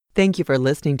Thank you for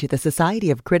listening to the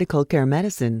Society of Critical Care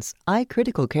Medicine's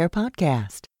iCritical Care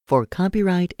podcast. For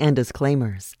copyright and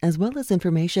disclaimers, as well as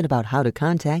information about how to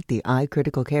contact the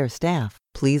iCritical Care staff,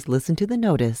 please listen to the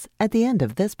notice at the end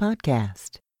of this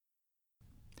podcast.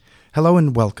 Hello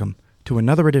and welcome to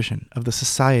another edition of the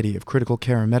Society of Critical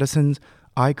Care Medicine's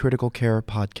iCritical Care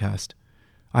podcast.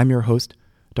 I'm your host,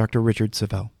 Dr. Richard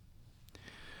Savelle.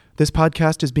 This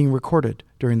podcast is being recorded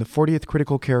during the 40th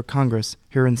Critical Care Congress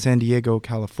here in San Diego,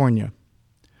 California.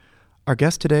 Our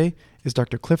guest today is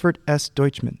Dr. Clifford S.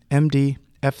 Deutschman, MD,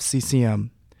 FCCM.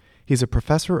 He's a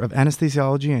professor of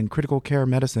anesthesiology and critical care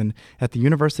medicine at the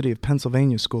University of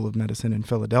Pennsylvania School of Medicine in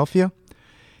Philadelphia.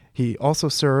 He also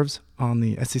serves on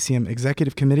the SCCM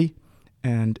Executive Committee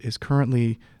and is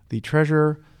currently the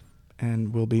treasurer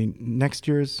and will be next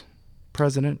year's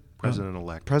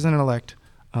President-elect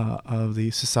of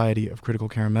the Society of Critical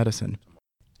Care Medicine.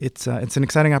 It's an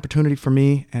exciting opportunity for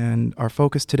me, and our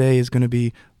focus today is going to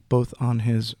be both on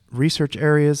his research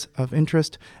areas of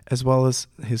interest as well as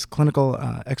his clinical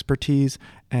expertise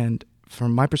and,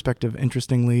 from my perspective,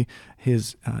 interestingly,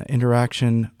 his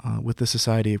interaction with the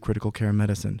Society of Critical Care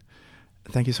Medicine.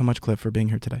 Thank you so much, Cliff, for being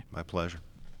here today. My pleasure.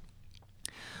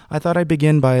 I thought I'd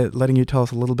begin by letting you tell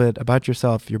us a little bit about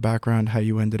yourself, your background, how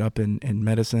you ended up in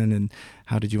medicine, and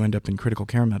how did you end up in critical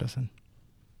care medicine?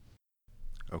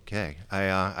 Okay.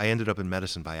 I ended up in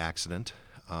medicine by accident.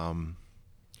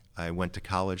 I went to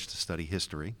college to study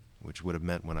history, which would have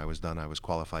meant when I was done I was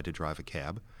qualified to drive a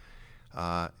cab,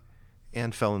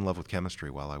 and fell in love with chemistry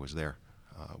while I was there.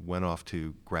 Went off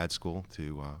to grad school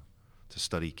to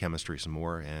study chemistry some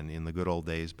more, and in the good old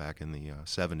days back in the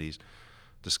 70s,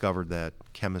 discovered that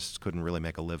chemists couldn't really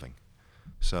make a living.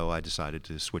 So I decided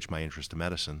to switch my interest to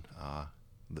medicine,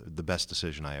 the best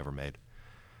decision I ever made.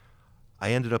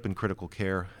 I ended up in critical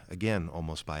care, again,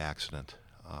 almost by accident.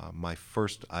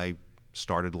 I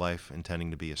started life intending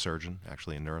to be a surgeon,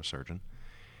 actually a neurosurgeon.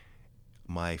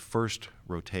 My first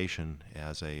rotation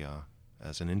as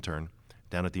an intern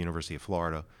down at the University of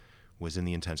Florida was in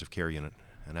the intensive care unit.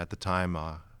 And at the time,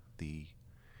 the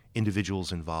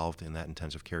individuals involved in that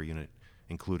intensive care unit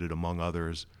included, among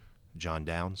others, John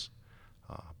Downs,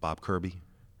 Bob Kirby,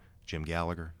 Jim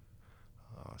Gallagher,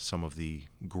 some of the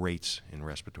greats in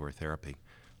respiratory therapy.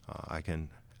 I can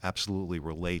absolutely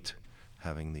relate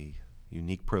having the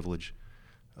unique privilege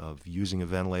of using a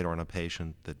ventilator on a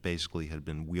patient that basically had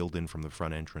been wheeled in from the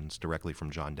front entrance directly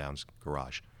from John Downs'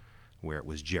 garage, where it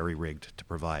was jerry-rigged to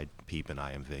provide PEEP and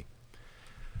IMV.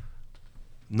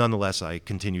 Nonetheless, I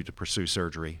continued to pursue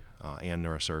surgery and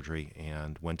neurosurgery,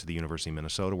 and went to the University of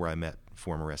Minnesota, where I met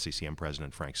former SCCM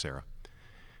President Frank Serra.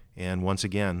 And once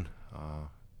again,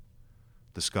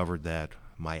 discovered that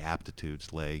my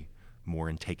aptitudes lay more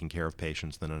in taking care of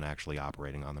patients than in actually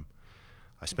operating on them.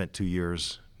 I spent 2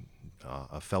 years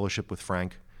a fellowship with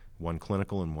Frank, one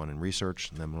clinical and one in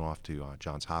research, and then went off to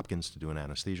Johns Hopkins to do an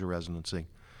anesthesia residency.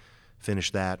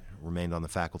 Finished that, remained on the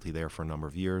faculty there for a number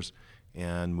of years,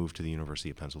 and moved to the University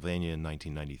of Pennsylvania in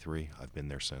 1993. I've been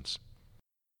there since.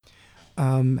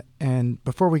 And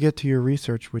before we get to your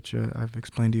research, which I've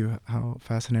explained to you how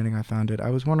fascinating I found it, I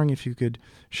was wondering if you could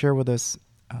share with us,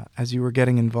 as you were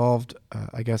getting involved,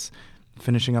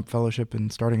 finishing up fellowship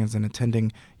and starting as an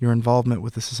attending, your involvement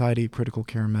with the Society of Critical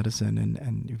Care Medicine,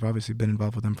 and you've obviously been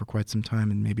involved with them for quite some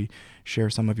time, and maybe share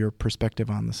some of your perspective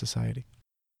on the society.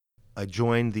 I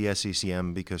joined the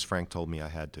SCCM because Frank told me I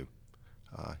had to.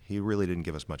 He really didn't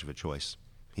give us much of a choice.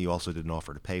 He also didn't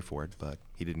offer to pay for it, but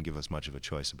he didn't give us much of a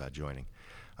choice about joining.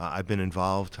 I've been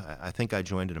involved, I think I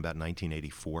joined in about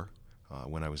 1984,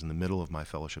 when I was in the middle of my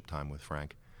fellowship time with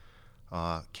Frank.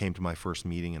 Came to my first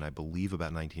meeting in, I believe,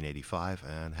 about 1985,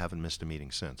 and haven't missed a meeting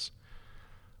since.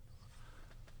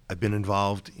 I've been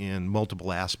involved in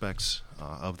multiple aspects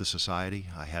of the society.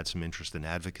 I had some interest in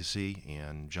advocacy,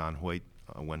 and John Hoyt,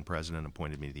 when president,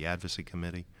 appointed me to the advocacy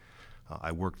committee.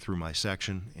 I worked through my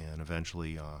section and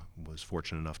eventually was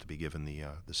fortunate enough to be given the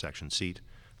section seat,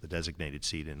 the designated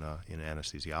seat in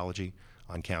anesthesiology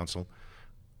on council.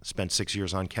 Spent 6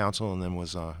 years on council and then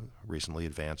was recently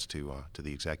advanced to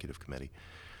the executive committee.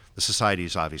 The society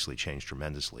has obviously changed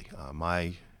tremendously.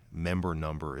 My member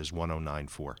number is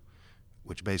 1094,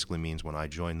 which basically means when I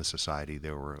joined the society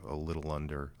there were a little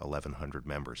under 1,100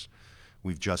 members.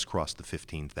 We've just crossed the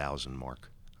 15,000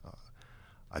 mark.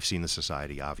 I've seen the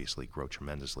society obviously grow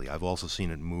tremendously. I've also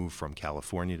seen it move from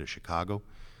California to Chicago.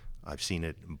 I've seen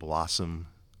it blossom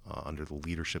under the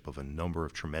leadership of a number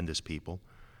of tremendous people.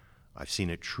 I've seen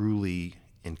it truly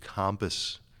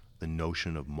encompass the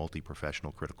notion of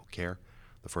multi-professional critical care.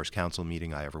 The first council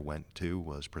meeting I ever went to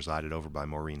was presided over by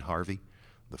Maureen Harvey,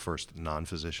 the first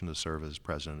non-physician to serve as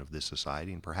president of this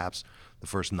society, and perhaps the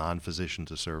first non-physician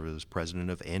to serve as president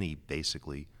of any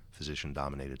basically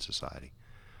physician-dominated society.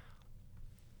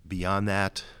 Beyond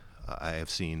that, I have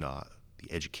seen the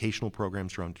educational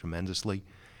programs grown tremendously,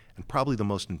 and probably the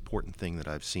most important thing that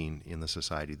I've seen in the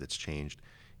society that's changed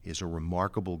is a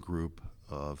remarkable group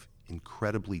of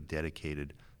incredibly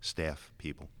dedicated staff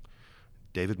people.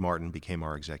 David Martin became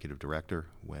our executive director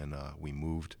when we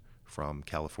moved from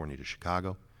California to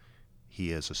Chicago. He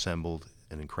has assembled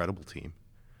an incredible team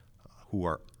who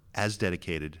are as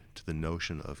dedicated to the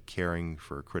notion of caring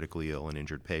for critically ill and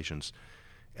injured patients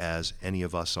as any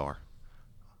of us are.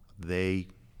 They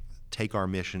take our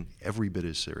mission every bit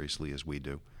as seriously as we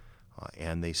do,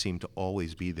 and they seem to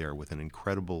always be there with an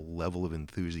incredible level of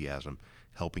enthusiasm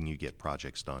helping you get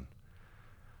projects done.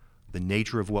 The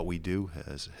nature of what we do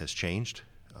has changed.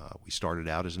 We started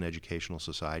out as an educational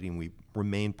society, and we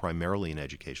remain primarily an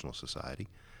educational society,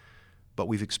 but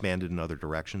we've expanded in other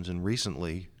directions, and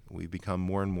recently we've become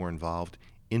more and more involved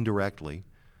indirectly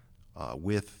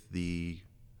with the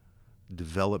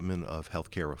development of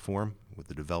healthcare reform, with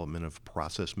the development of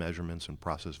process measurements and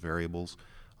process variables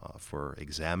for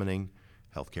examining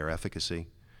healthcare efficacy,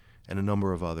 and a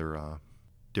number of other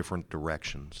different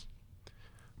directions.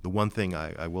 The one thing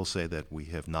I will say that we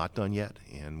have not done yet,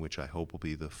 and which I hope will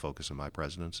be the focus of my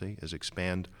presidency, is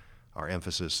expand our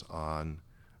emphasis on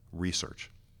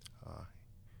research.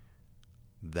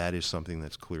 That is something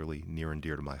that's clearly near and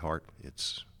dear to my heart.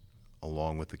 It's,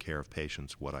 along with the care of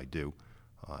patients, what I do,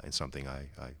 and something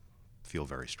I feel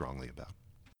very strongly about.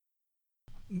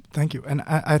 Thank you. And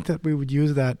I thought we would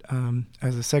use that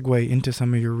as a segue into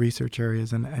some of your research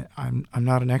areas. And I'm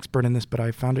not an expert in this, but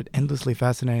I found it endlessly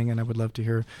fascinating, and I would love to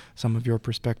hear some of your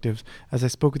perspectives. As I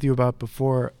spoke with you about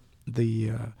before,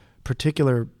 the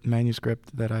particular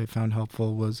manuscript that I found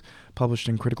helpful was published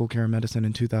in Critical Care Medicine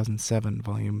in 2007,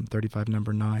 volume 35,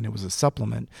 number 9. It was a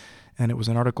supplement, and it was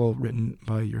an article written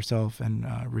by yourself and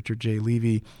Richard J.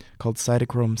 Levy called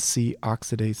Cytochrome C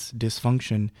Oxidase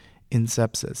Dysfunction in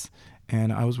Sepsis.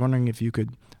 And I was wondering if you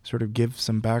could sort of give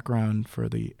some background for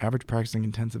the average practicing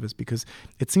intensivist, because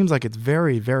it seems like it's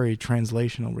very, very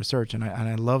translational research. And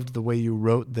I loved the way you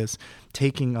wrote this,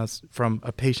 taking us from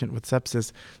a patient with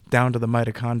sepsis down to the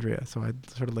mitochondria. So I'd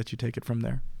sort of let you take it from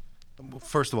there. Well,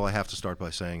 first of all, I have to start by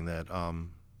saying that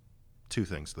two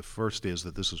things. The first is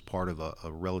that this was part of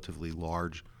a relatively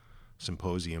large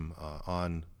symposium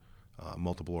on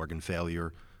multiple organ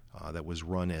failure that was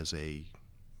run as a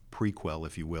prequel,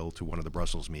 if you will, to one of the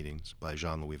Brussels meetings by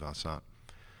Jean-Louis Vincent.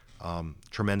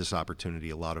 Tremendous opportunity,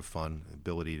 a lot of fun,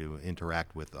 ability to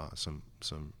interact with some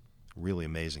really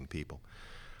amazing people.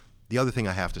 The other thing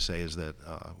I have to say is that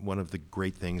one of the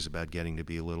great things about getting to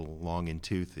be a little long in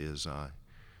tooth is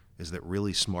that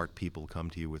really smart people come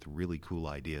to you with really cool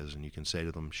ideas, and you can say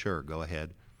to them, sure, go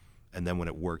ahead. And then when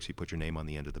it works, you put your name on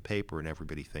the end of the paper, and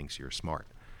everybody thinks you're smart.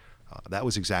 That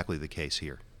was exactly the case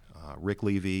here. Rick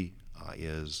Levy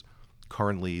is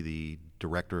currently the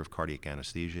director of cardiac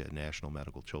anesthesia at National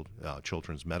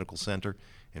Children's Medical Center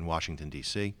in Washington,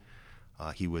 D.C.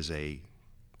 He was an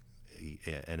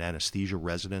anesthesia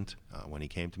resident when he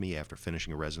came to me after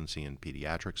finishing a residency in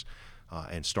pediatrics,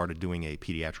 and started doing a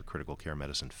pediatric critical care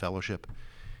medicine fellowship,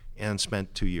 and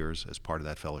spent 2 years as part of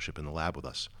that fellowship in the lab with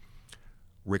us.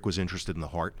 Rick was interested in the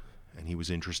heart, and he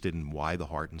was interested in why the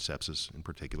heart and sepsis in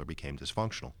particular became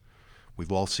dysfunctional.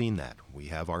 We've all seen that. We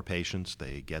have our patients,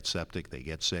 they get septic, they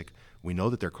get sick. We know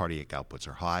that their cardiac outputs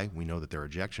are high. We know that their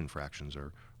ejection fractions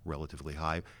are relatively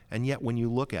high. And yet when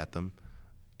you look at them,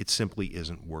 it simply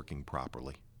isn't working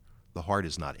properly. The heart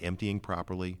is not emptying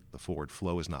properly. The forward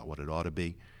flow is not what it ought to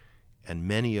be. And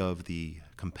many of the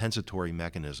compensatory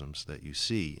mechanisms that you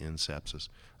see in sepsis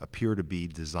appear to be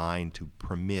designed to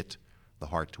permit the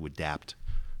heart to adapt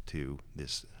to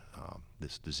this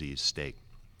disease state.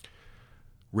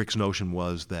 Rick's notion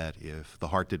was that if the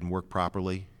heart didn't work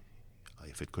properly,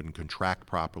 if it couldn't contract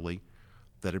properly,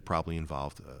 that it probably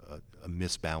involved a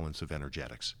misbalance of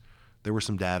energetics. There was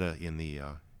some data in the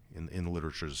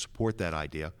literature to support that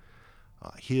idea.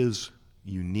 His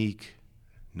unique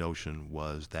notion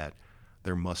was that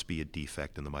there must be a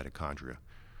defect in the mitochondria.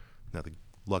 Now,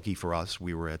 lucky for us,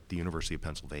 we were at the University of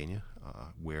Pennsylvania,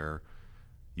 where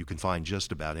you can find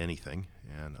just about anything,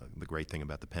 and the great thing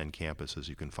about the Penn campus is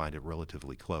you can find it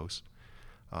relatively close.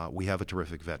 We have a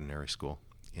terrific veterinary school,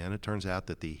 and it turns out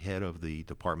that the head of the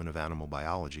Department of Animal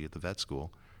Biology at the vet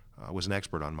school was an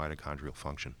expert on mitochondrial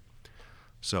function.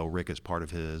 So Rick, as part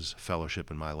of his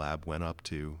fellowship in my lab, went up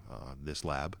to this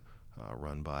lab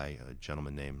run by a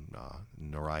gentleman named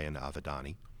Narayan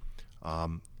Avadani,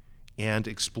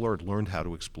 and learned how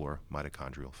to explore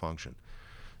mitochondrial function.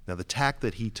 Now, the tack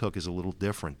that he took is a little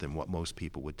different than what most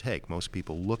people would take. Most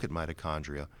people look at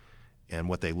mitochondria, and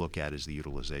what they look at is the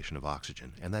utilization of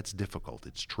oxygen. And that's difficult.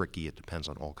 It's tricky. It depends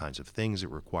on all kinds of things.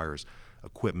 It requires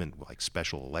equipment like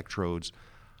special electrodes.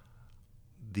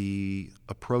 The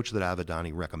approach that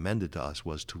Avedani recommended to us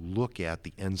was to look at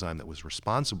the enzyme that was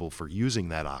responsible for using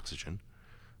that oxygen,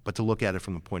 but to look at it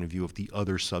from the point of view of the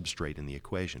other substrate in the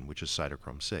equation, which is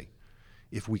cytochrome C.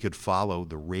 If we could follow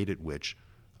the rate at which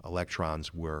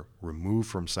electrons were removed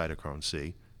from cytochrome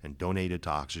C and donated to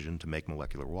oxygen to make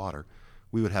molecular water,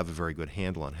 we would have a very good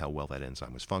handle on how well that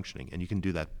enzyme was functioning. And you can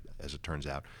do that, as it turns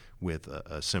out, with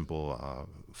a simple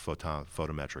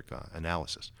photometric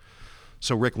analysis.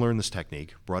 So Rick learned this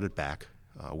technique, brought it back.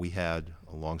 We had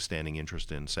a long-standing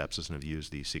interest in sepsis and have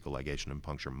used the cecal ligation and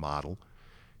puncture model.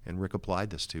 And Rick applied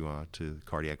this to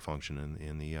cardiac function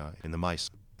in the mice,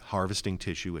 harvesting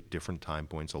tissue at different time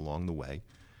points along the way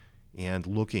and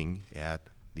looking at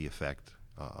the effect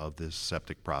of this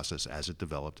septic process as it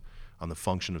developed on the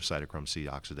function of cytochrome C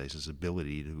oxidase's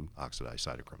ability to oxidize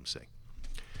cytochrome C.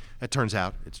 It turns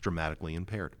out it's dramatically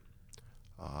impaired.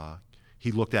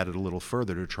 He looked at it a little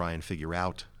further to try and figure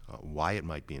out why it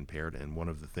might be impaired, and one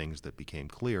of the things that became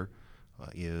clear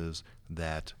is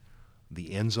that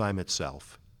the enzyme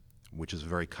itself, which is a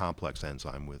very complex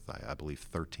enzyme with, I believe,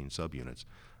 13 subunits,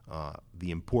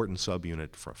 the important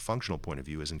subunit from a functional point of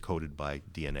view is encoded by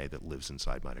DNA that lives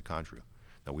inside mitochondria.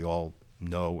 Now, we all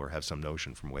know or have some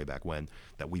notion from way back when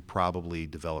that we probably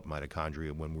developed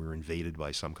mitochondria when we were invaded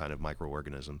by some kind of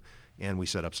microorganism, and we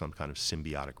set up some kind of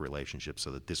symbiotic relationship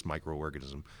so that this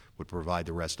microorganism would provide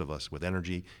the rest of us with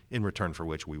energy, in return for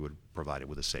which we would provide it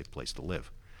with a safe place to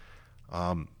live.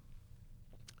 But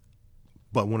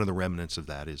one of the remnants of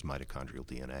that is mitochondrial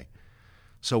DNA.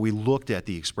 So we looked at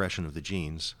the expression of the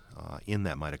genes in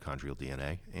that mitochondrial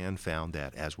DNA and found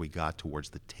that as we got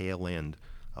towards the tail end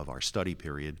of our study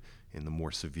period in the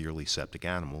more severely septic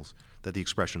animals, that the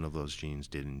expression of those genes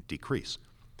didn't decrease.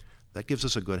 That gives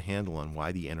us a good handle on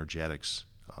why the energetics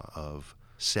of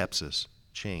sepsis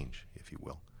change, if you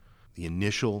will. The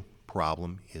initial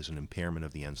problem is an impairment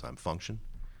of the enzyme function,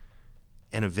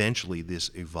 and eventually this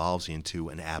evolves into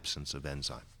an absence of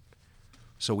enzyme.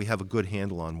 So we have a good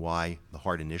handle on why the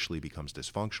heart initially becomes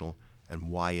dysfunctional and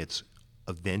why it's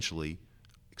eventually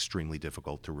extremely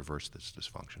difficult to reverse this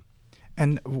dysfunction.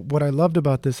 And what I loved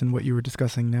about this and what you were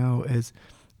discussing now is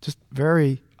just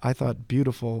very, I thought,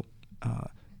 beautiful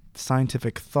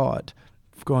scientific thought,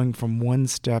 going from one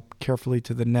step carefully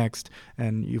to the next.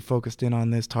 And you focused in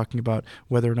on this, talking about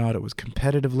whether or not it was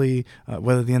competitively,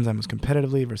 whether the enzyme was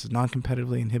competitively versus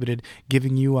non-competitively inhibited,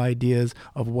 giving you ideas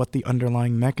of what the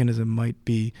underlying mechanism might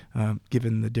be,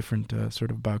 given the different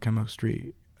sort of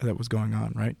biochemistry that was going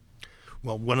on, right?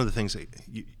 Well, one of the things that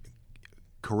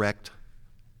correct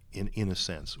in a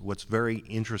sense. What's very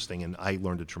interesting, and I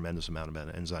learned a tremendous amount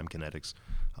about enzyme kinetics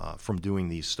from doing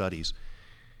these studies,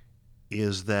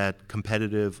 is that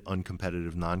competitive,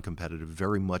 uncompetitive, non-competitive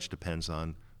very much depends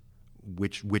on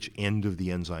which end of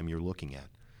the enzyme you're looking at.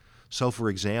 So, for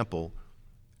example,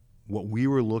 what we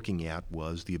were looking at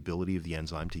was the ability of the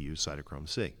enzyme to use cytochrome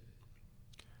C.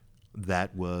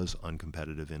 That was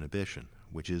uncompetitive inhibition,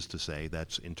 which is to say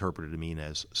that's interpreted to mean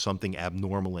as something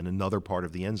abnormal in another part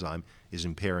of the enzyme is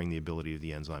impairing the ability of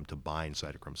the enzyme to bind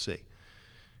cytochrome C.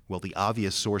 Well, the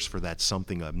obvious source for that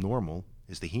something abnormal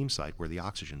is the heme site where the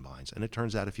oxygen binds. And it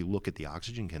turns out if you look at the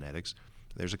oxygen kinetics,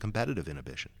 there's a competitive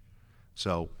inhibition.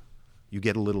 So you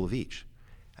get a little of each.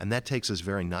 And that takes us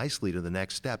very nicely to the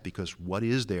next step, because what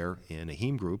is there in a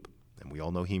heme group, and we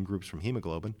all know heme groups from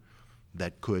hemoglobin,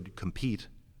 that could compete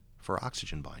for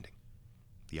oxygen binding?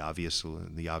 The obvious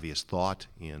thought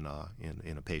in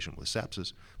a patient with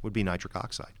sepsis would be nitric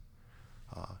oxide.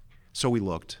 So we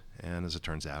looked, and as it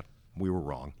turns out, we were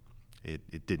wrong.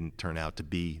 It didn't turn out to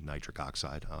be nitric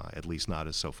oxide, at least not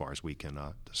as so far as we can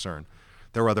discern.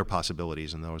 There are other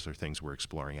possibilities, and those are things we're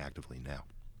exploring actively now.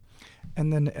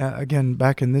 And then again,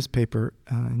 back in this paper,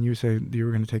 and you say you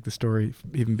were going to take the story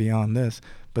even beyond this,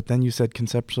 but then you said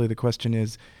conceptually the question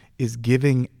is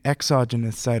giving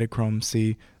exogenous cytochrome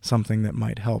C something that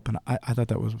might help? And I thought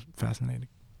that was fascinating.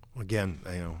 Again,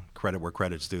 credit where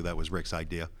credit's due. That was Rick's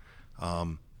idea,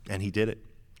 and he did it.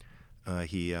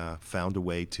 He found a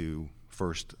way to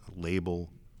first label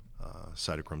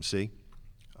cytochrome C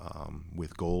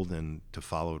with gold and to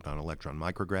follow it on electron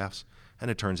micrographs. And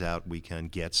it turns out we can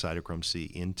get cytochrome C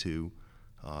into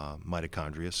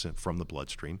mitochondria from the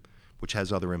bloodstream, which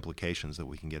has other implications that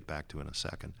we can get back to in a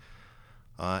second.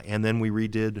 And then we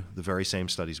redid the very same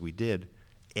studies we did,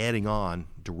 adding on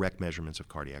direct measurements of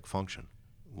cardiac function,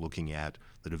 looking at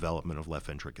the development of left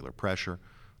ventricular pressure,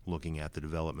 looking at the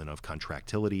development of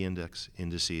contractility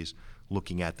indices,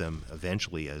 looking at them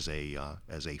eventually as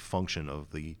a function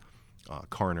of the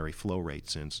coronary flow rate,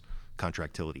 since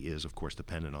contractility is, of course,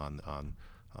 dependent on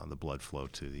the blood flow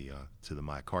to the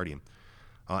myocardium.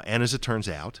 And as it turns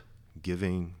out,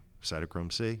 giving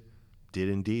cytochrome C did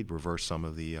indeed reverse some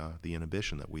of the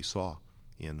inhibition that we saw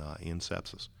in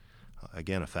sepsis.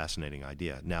 Again, a fascinating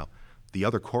idea. Now, the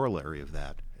other corollary of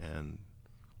that, and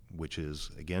which is,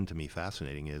 again, to me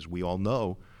fascinating, is we all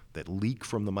know that leak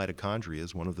from the mitochondria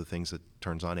is one of the things that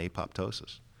turns on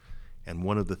apoptosis. And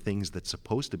one of the things that's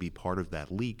supposed to be part of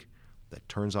that leak that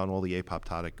turns on all the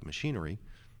apoptotic machinery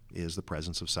is the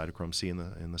presence of cytochrome C in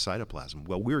the cytoplasm.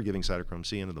 Well, we were giving cytochrome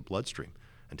C into the bloodstream,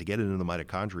 and to get it into the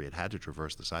mitochondria, it had to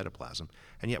traverse the cytoplasm,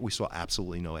 and yet we saw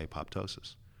absolutely no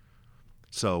apoptosis.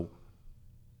 So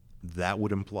that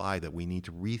would imply that we need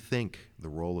to rethink the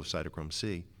role of cytochrome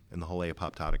C in the whole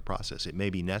apoptotic process. It may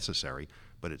be necessary,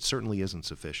 but it certainly isn't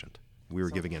sufficient. We were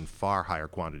giving in far higher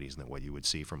quantities than what you would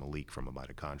see from a leak from a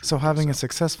mitochondria. So having a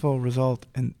successful result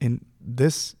in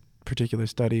this particular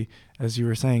study, as you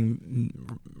were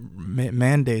saying,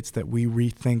 mandates that we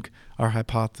rethink our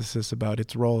hypothesis about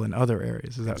its role in other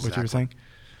areas. Is that what you were saying?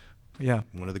 Yeah.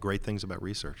 One of the great things about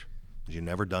research is you're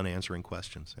never done answering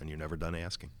questions, and you're never done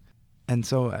asking. And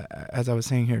so, as I was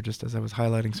saying here, just as I was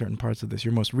highlighting certain parts of this,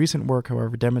 your most recent work,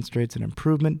 however, demonstrates an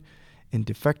improvement in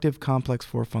defective complex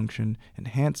 4 function,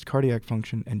 enhanced cardiac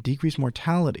function, and decreased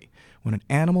mortality when an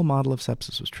animal model of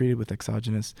sepsis was treated with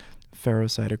exogenous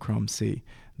ferrocytochrome C.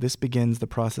 This begins the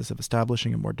process of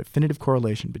establishing a more definitive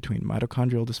correlation between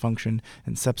mitochondrial dysfunction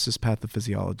and sepsis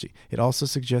pathophysiology. It also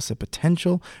suggests a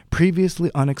potential,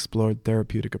 previously unexplored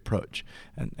therapeutic approach.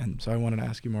 And so I wanted to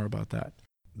ask you more about that.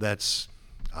 That's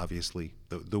obviously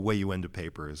the way you end a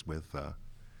paper is with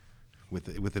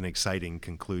an exciting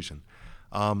conclusion.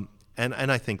 And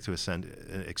I think to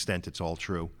an extent it's all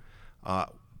true.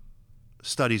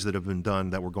 Studies that have been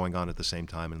done that were going on at the same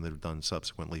time and that have done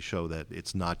subsequently show that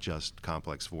it's not just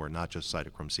complex 4, not just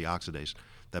cytochrome C oxidase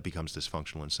that becomes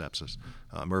dysfunctional in sepsis.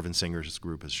 Mervyn Singer's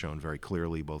group has shown very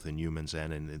clearly, both in humans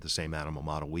and in the same animal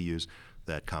model we use,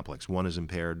 that complex 1 is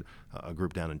impaired. A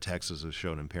group down in Texas has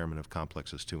shown impairment of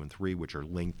complexes 2 and 3, which are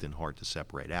linked and hard to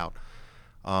separate out.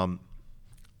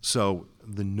 So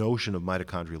the notion of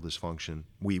mitochondrial dysfunction,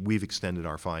 we've extended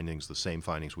our findings, the same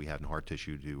findings we had in heart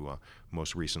tissue, to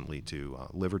most recently to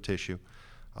liver tissue.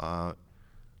 So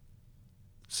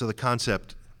the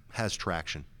concept has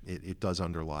traction. It does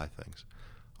underlie things.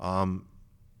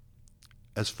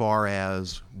 As far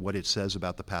as what it says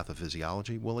about the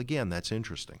pathophysiology, well, again, that's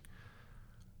interesting.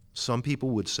 Some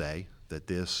people would say that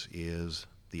this is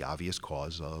the obvious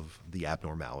cause of the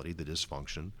abnormality, the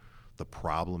dysfunction, the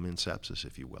problem in sepsis,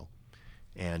 if you will.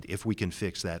 And if we can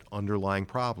fix that underlying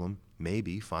problem,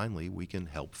 maybe, finally, we can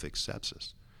help fix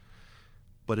sepsis.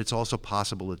 But it's also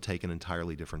possible to take an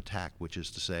entirely different tack, which is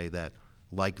to say that,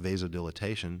 like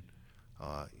vasodilatation,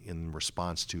 in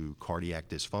response to cardiac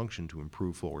dysfunction to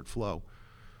improve forward flow,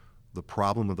 the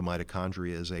problem of the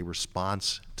mitochondria is a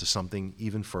response to something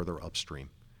even further upstream.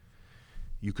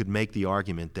 You could make the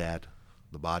argument that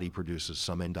the body produces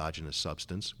some endogenous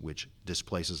substance which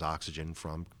displaces oxygen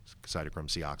from cytochrome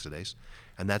C oxidase,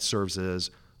 and that serves as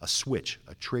a switch,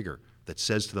 a trigger that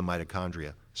says to the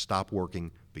mitochondria, stop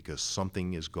working because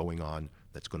something is going on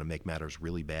that's going to make matters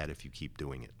really bad if you keep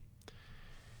doing it.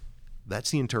 That's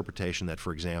the interpretation that,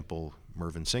 for example,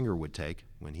 Mervyn Singer would take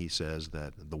when he says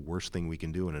that the worst thing we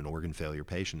can do in an organ failure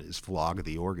patient is flog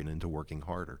the organ into working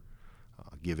harder.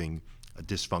 Giving a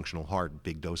dysfunctional heart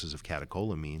big doses of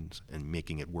catecholamines and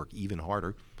making it work even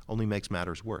harder only makes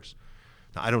matters worse.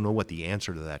 Now, I don't know what the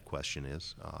answer to that question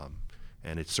is,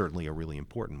 and it's certainly a really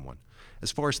important one.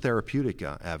 As far as therapeutic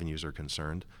avenues are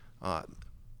concerned,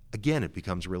 again, it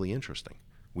becomes really interesting.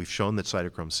 We've shown that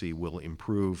cytochrome C will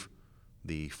improve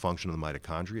the function of the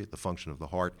mitochondria, the function of the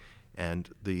heart, and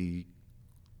the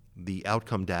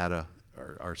outcome data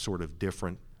are sort of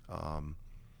different.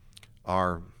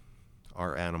 Our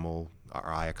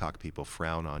IACOC people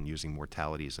frown on using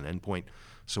mortality as an endpoint,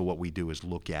 so what we do is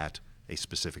look at a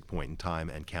specific point in time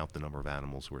and count the number of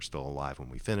animals who are still alive when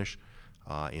we finish,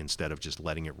 instead of just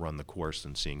letting it run the course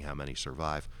and seeing how many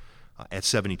survive. At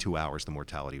 72 hours, the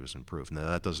mortality was improved. Now,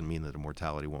 that doesn't mean that the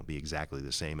mortality won't be exactly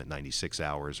the same at 96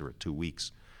 hours or at 2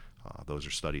 weeks. Those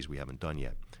are studies we haven't done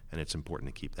yet, and it's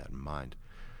important to keep that in mind.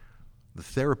 The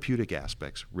therapeutic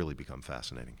aspects really become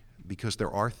fascinating because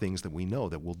there are things that we know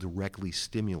that will directly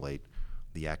stimulate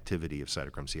the activity of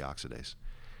cytochrome C oxidase.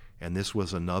 And this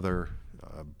was another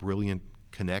brilliant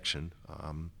connection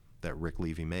that Rick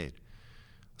Levy made.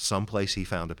 Someplace he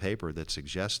found a paper that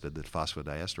suggested that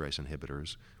phosphodiesterase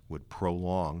inhibitors would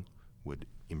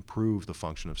improve the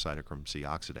function of cytochrome C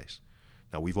oxidase.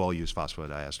 Now, we've all used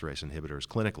phosphodiesterase inhibitors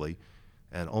clinically,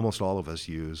 and almost all of us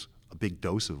use a big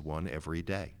dose of one every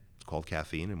day. It's called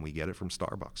caffeine, and we get it from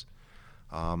Starbucks.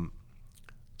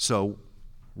 So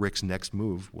Rick's next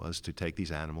move was to take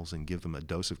these animals and give them a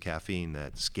dose of caffeine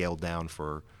that scaled down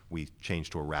we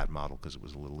changed to a rat model because it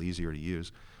was a little easier to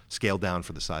use, scaled down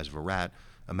for the size of a rat,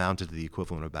 amounted to the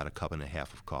equivalent of about 1.5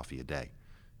 cups of coffee a day,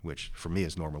 which for me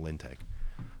is normal intake.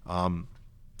 And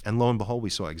lo and behold, we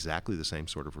saw exactly the same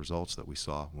sort of results that we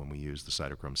saw when we used the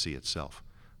cytochrome C itself.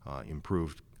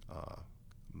 Improved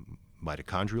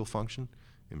mitochondrial function,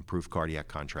 improved cardiac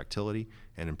contractility,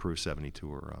 and improved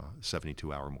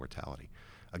 72-hour mortality.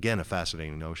 Again, a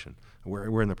fascinating notion.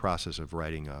 We're in the process of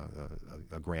writing a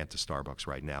grant to Starbucks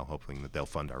right now, hoping that they'll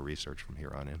fund our research from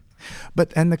here on in.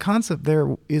 And the concept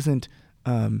there isn't,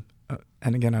 and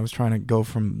again, I was trying to go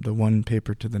from the one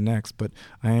paper to the next, but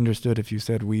I understood if you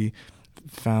said we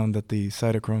found that the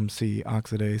cytochrome C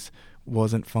oxidase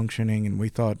wasn't functioning, and we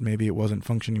thought maybe it wasn't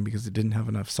functioning because it didn't have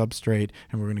enough substrate,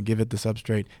 and we're going to give it the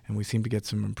substrate, and we seem to get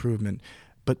some improvement.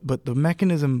 But the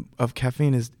mechanism of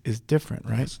caffeine is different,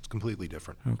 right? Yes, it's completely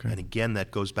different. Okay. And again,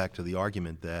 that goes back to the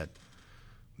argument that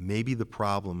maybe the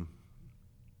problem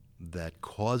that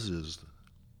causes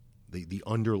the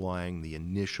underlying, the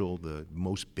initial, the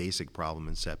most basic problem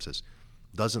in sepsis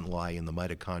doesn't lie in the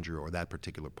mitochondria or that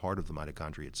particular part of the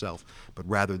mitochondria itself, but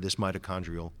rather this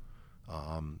mitochondrial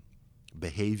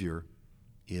behavior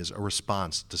is a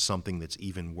response to something that's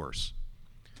even worse.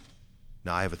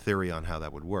 Now, I have a theory on how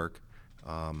that would work,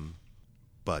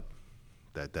 but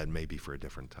that may be for a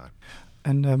different time.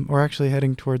 And we're actually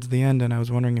heading towards the end, and I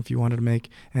was wondering if you wanted to make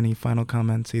any final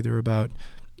comments either about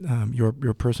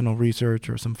your personal research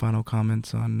or some final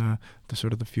comments on the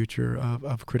sort of the future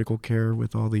of critical care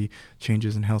with all the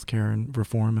changes in healthcare and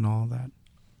reform and all of that.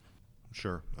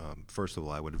 Sure. First of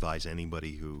all, I would advise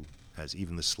anybody who has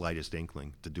even the slightest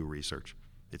inkling to do research.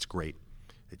 It's great.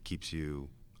 It keeps you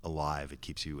alive. It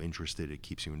keeps you interested. It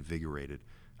keeps you invigorated.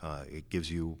 It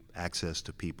gives you access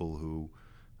to people who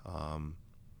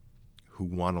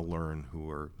want to learn, who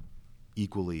are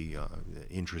equally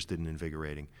interested and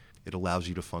invigorating. It allows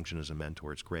you to function as a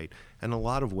mentor. It's great. And in a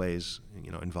lot of ways,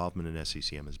 involvement in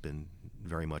SCCM has been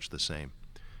very much the same.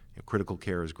 Critical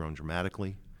care has grown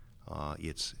dramatically.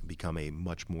 It's become a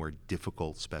much more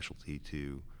difficult specialty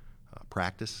to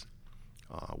practice.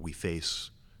 We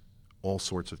face all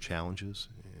sorts of challenges,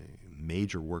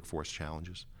 major workforce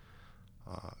challenges.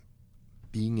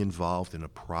 Being involved in a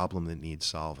problem that needs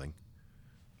solving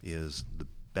is the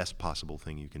best possible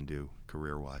thing you can do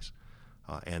career-wise.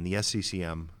 And the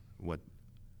SCCM, what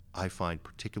I find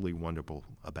particularly wonderful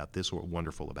about this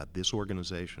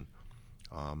organization,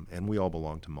 and we all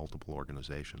belong to multiple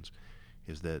organizations,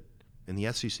 is that in the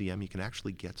SCCM you can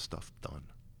actually get stuff done.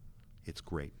 It's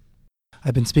great.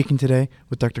 I've been speaking today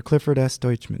with Dr. Clifford S.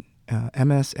 Deutschman,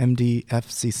 MS, MD,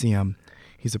 FCCM.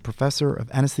 He's a professor of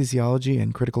anesthesiology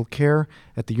and critical care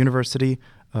at the University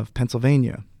of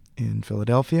Pennsylvania in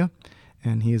Philadelphia,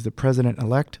 and he is the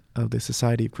president-elect of the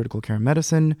Society of Critical Care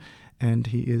Medicine, and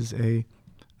he is a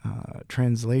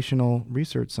translational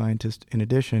research scientist in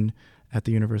addition at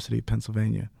the University of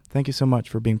Pennsylvania. Thank you so much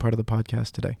for being part of the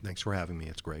podcast today. Thanks for having me.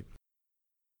 It's great.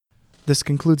 This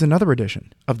concludes another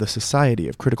edition of the Society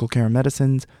of Critical Care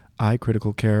Medicine's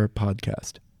iCritical Care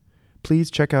podcast.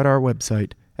 Please check out our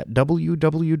website at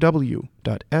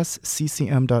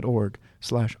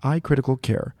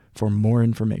www.sccm.org/iCriticalCare for more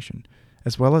information,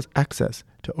 as well as access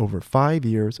to over 5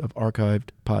 years of archived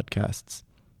podcasts.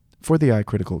 For the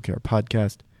iCritical Care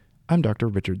podcast, I'm Dr.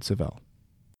 Richard Savell.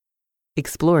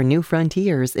 Explore new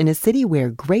frontiers in a city where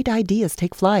great ideas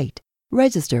take flight.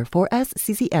 Register for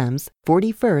SCCM's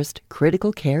 41st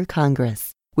Critical Care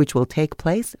Congress, which will take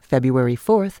place February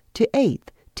 4th to 8th,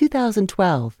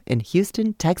 2012 in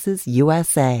Houston, Texas,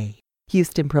 USA.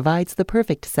 Houston provides the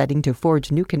perfect setting to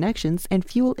forge new connections and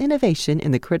fuel innovation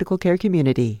in the critical care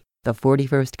community. The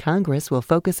 41st Congress will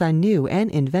focus on new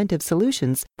and inventive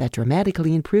solutions that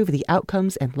dramatically improve the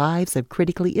outcomes and lives of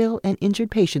critically ill and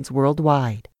injured patients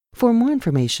worldwide. For more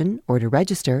information or to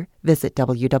register, visit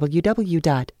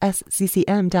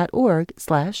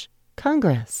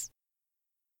www.sccm.org/congress.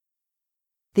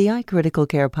 The iCritical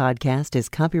Care podcast is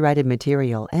copyrighted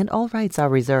material and all rights are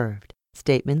reserved.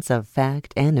 Statements of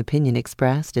fact and opinion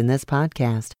expressed in this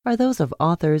podcast are those of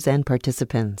authors and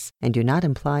participants and do not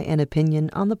imply an opinion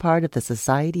on the part of the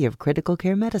Society of Critical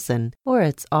Care Medicine or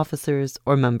its officers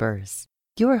or members.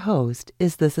 Your host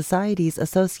is the Society's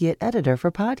Associate Editor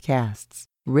for Podcasts.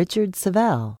 Richard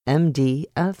Savelle, MD,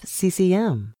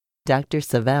 FCCM. Dr.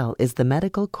 Savelle is the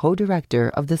medical co-director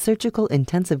of the Surgical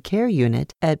Intensive Care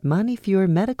Unit at Montefiore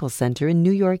Medical Center in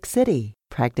New York City,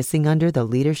 practicing under the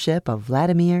leadership of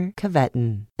Vladimir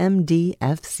Kavetin, MD,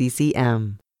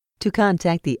 FCCM. To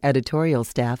contact the editorial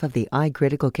staff of the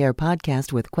iCritical Care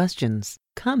podcast with questions,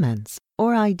 comments,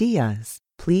 or ideas,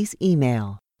 please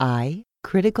email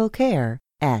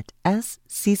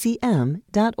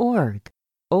icriticalcare@sccm.org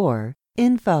or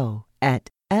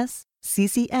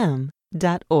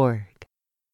info@sccm.org.